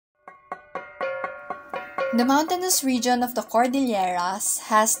The mountainous region of the Cordilleras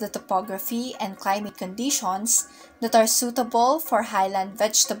has the topography and climate conditions that are suitable for highland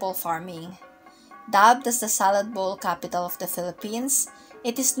vegetable farming. Dubbed as the salad bowl capital of the Philippines,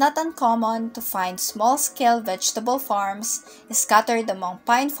 it is not uncommon to find small-scale vegetable farms scattered among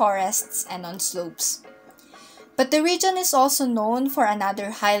pine forests and on slopes. But the region is also known for another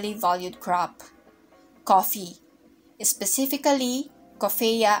highly valued crop, coffee, specifically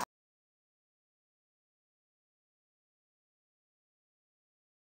Coffea.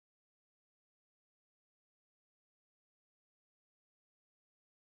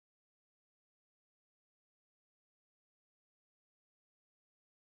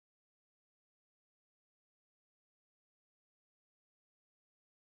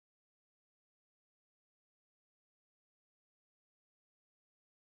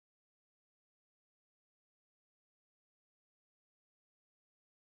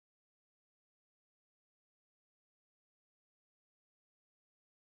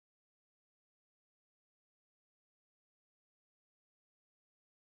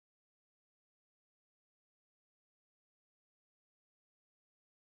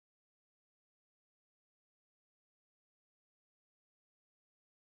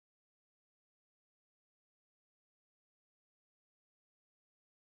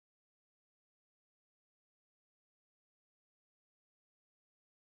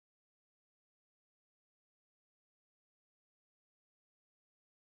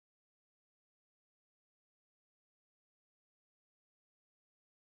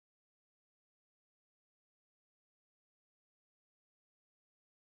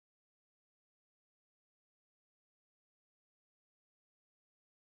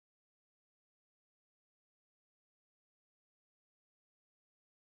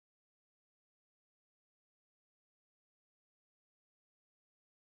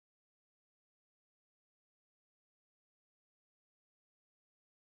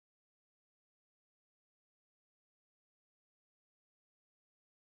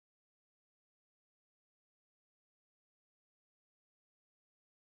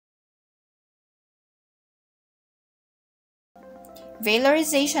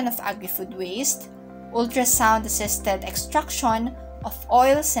 Valorization of agri-food waste, ultrasound-assisted extraction of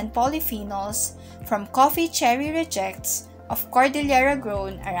oils and polyphenols from coffee cherry rejects of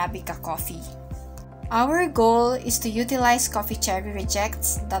Cordillera-grown Arabica coffee. Our goal is to utilize coffee cherry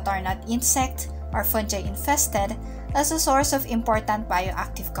rejects that are not insect or fungi infested as a source of important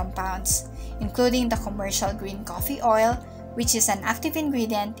bioactive compounds, including the commercial green coffee oil, which is an active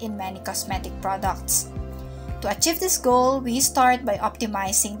ingredient in many cosmetic products. To achieve this goal, we start by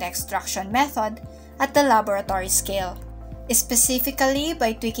optimizing the extraction method at the laboratory scale, specifically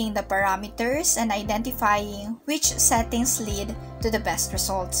by tweaking the parameters and identifying which settings lead to the best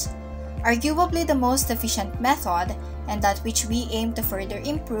results. Arguably the most efficient method, and that which we aim to further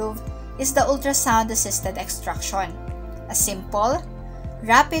improve, is the ultrasound-assisted extraction, a simple,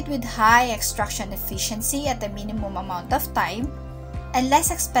 rapid with high extraction efficiency at a minimum amount of time, and less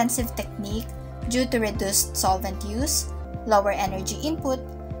expensive technique due to reduced solvent use, lower energy input,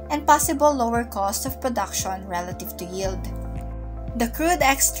 and possible lower cost of production relative to yield. The crude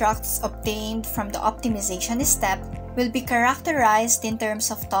extracts obtained from the optimization step will be characterized in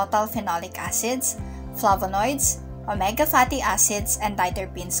terms of total phenolic acids, flavonoids, omega fatty acids, and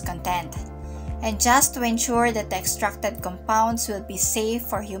diterpenes content. And just to ensure that the extracted compounds will be safe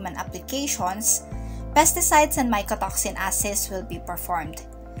for human applications, pesticides and mycotoxin assays will be performed.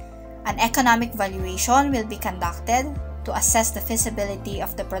 An economic valuation will be conducted to assess the feasibility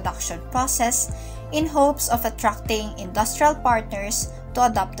of the production process in hopes of attracting industrial partners to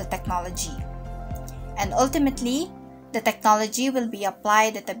adopt the technology. And ultimately, the technology will be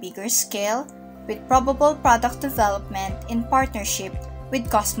applied at a bigger scale with probable product development in partnership with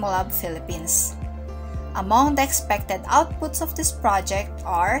Cosmolab Philippines. Among the expected outputs of this project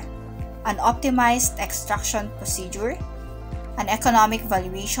are an optimized extraction procedure, an economic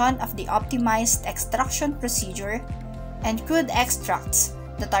valuation of the optimized extraction procedure, and crude extracts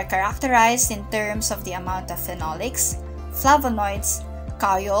that are characterized in terms of the amount of phenolics, flavonoids,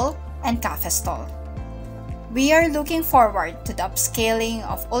 caol, and cafestol. We are looking forward to the upscaling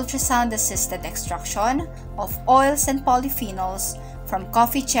of ultrasound-assisted extraction of oils and polyphenols from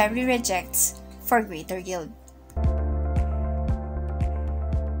coffee cherry rejects for greater yield.